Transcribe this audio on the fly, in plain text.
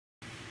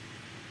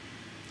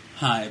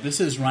Hi, this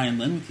is Ryan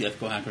Lynn with the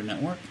Ethical Hacker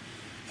Network,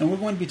 and we're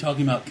going to be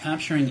talking about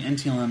capturing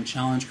NTLM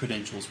challenge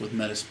credentials with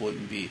Metasploit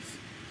and BeEF.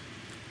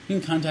 You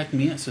can contact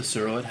me at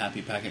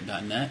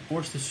cicero@happypacket.net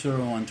or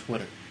Cicero on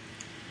Twitter.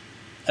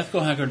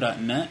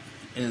 ethicalhacker.net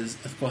is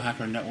Ethical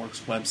Hacker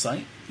Network's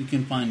website. You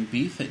can find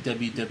BeEF at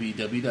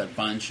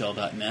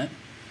www.bindshell.net,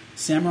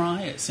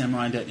 Samurai at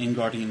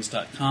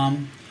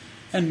samurai.inguardians.com,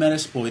 and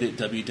Metasploit at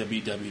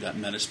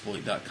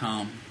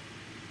www.metasploit.com.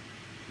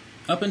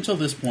 Up until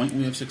this point,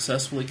 we have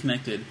successfully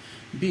connected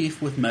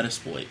BeEF with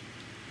Metasploit.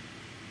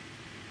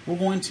 We're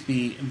going to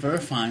be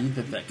verifying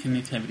that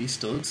connectivity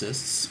still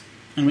exists,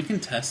 and we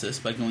can test this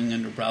by going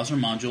under Browser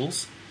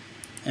Modules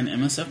and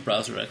MSF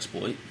Browser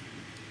Exploit.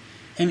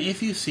 And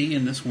if you see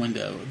in this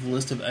window the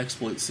list of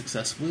exploits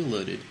successfully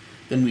loaded,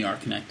 then we are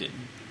connected.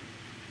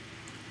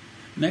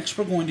 Next,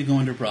 we're going to go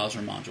under Browser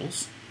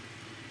Modules.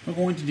 We're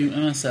going to do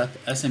MSF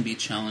SMB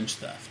Challenge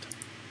Theft.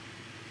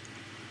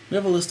 We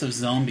have a list of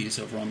zombies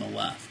over on the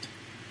left.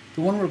 The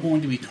one we're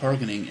going to be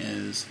targeting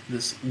is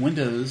this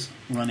Windows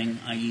running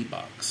IE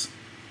box.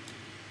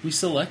 We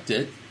select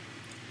it,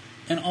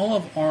 and all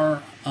of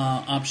our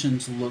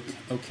options look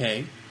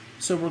okay,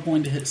 so we're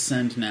going to hit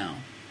Send Now.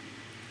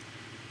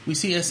 We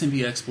see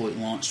SMB exploit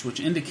launched,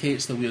 which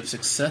indicates that we have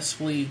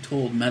successfully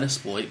told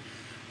Metasploit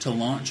to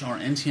launch our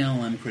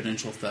NTLM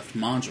credential theft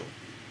module.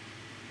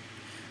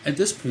 At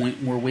this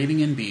point, we're waiting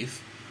in BeEF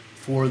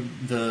for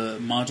the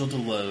module to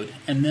load,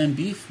 and then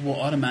BeEF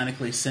will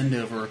automatically send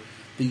over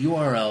the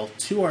URL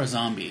to our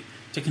zombie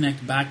to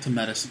connect back to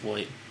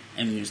Metasploit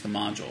and use the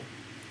module.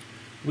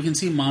 We can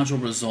see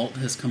module result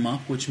has come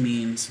up, which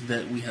means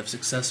that we have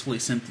successfully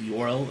sent the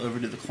URL over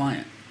to the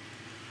client.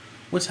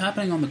 What's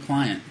happening on the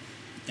client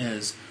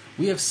is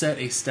we have set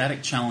a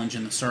static challenge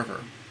in the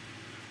server.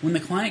 When the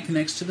client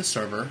connects to the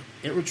server,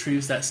 it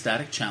retrieves that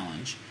static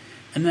challenge,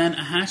 and then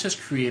a hash is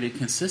created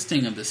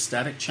consisting of the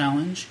static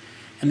challenge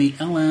and the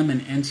LM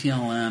and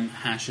NTLM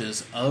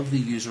hashes of the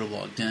user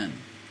logged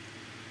in.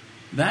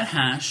 That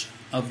hash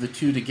of the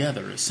two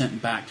together is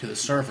sent back to the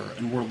server,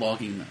 and we're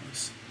logging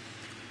those.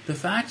 The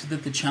fact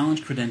that the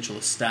challenge credential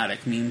is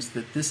static means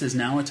that this is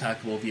now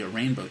attackable via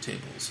rainbow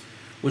tables,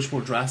 which will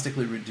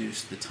drastically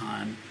reduce the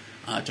time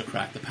to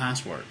crack the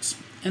passwords.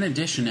 In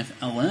addition, if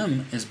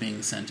LM is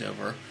being sent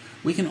over,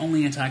 we can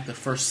only attack the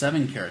first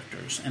 7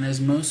 characters, and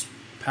as most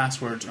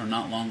passwords are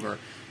not longer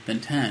than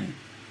 10,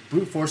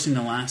 brute forcing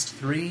the last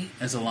 3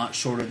 is a lot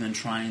shorter than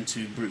trying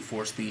to brute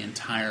force the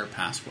entire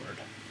password.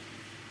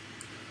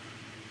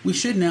 We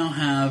should now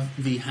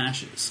have the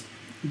hashes.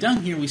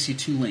 Down here we see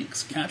 2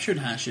 links, captured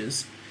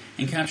hashes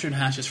and captured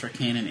hashes for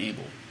Cain and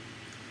Abel.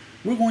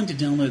 We're going to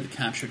download the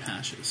captured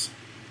hashes.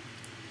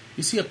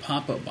 You see a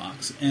pop-up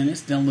box, and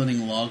it's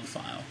downloading log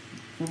file.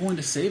 We're going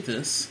to save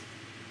this,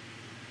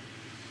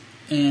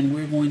 and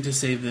we're going to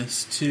save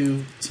this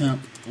to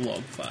temp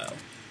log file.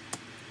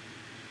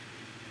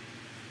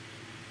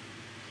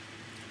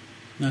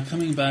 Now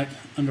coming back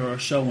under our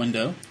shell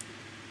window,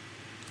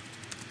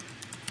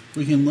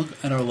 we can look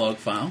at our log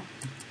file,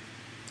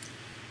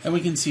 and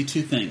we can see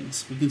 2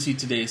 things. We can see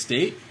today's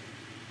date,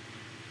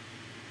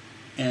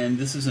 and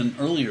this is an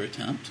earlier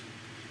attempt.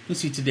 We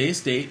see today's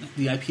date,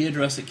 the IP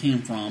address it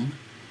came from,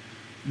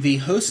 the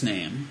host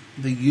name,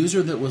 the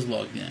user that was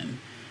logged in,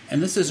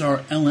 and this is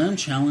our LM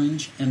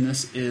challenge, and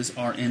this is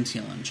our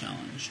NTLM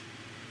challenge.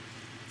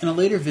 In a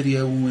later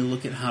video, when we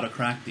look at how to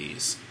crack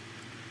these,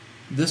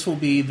 this will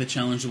be the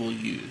challenge we'll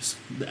use,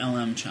 the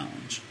LM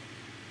challenge.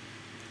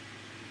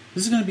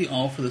 This is going to be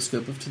all for the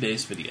scope of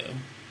today's video,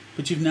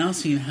 but you've now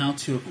seen how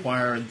to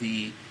acquire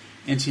the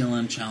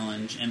NTLM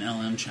challenge and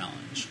LM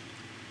challenge.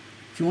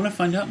 If you want to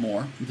find out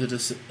more, visit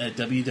us at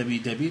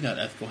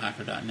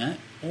www.ethicalhacker.net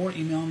or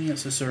email me at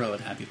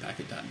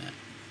cicero@happypacket.net.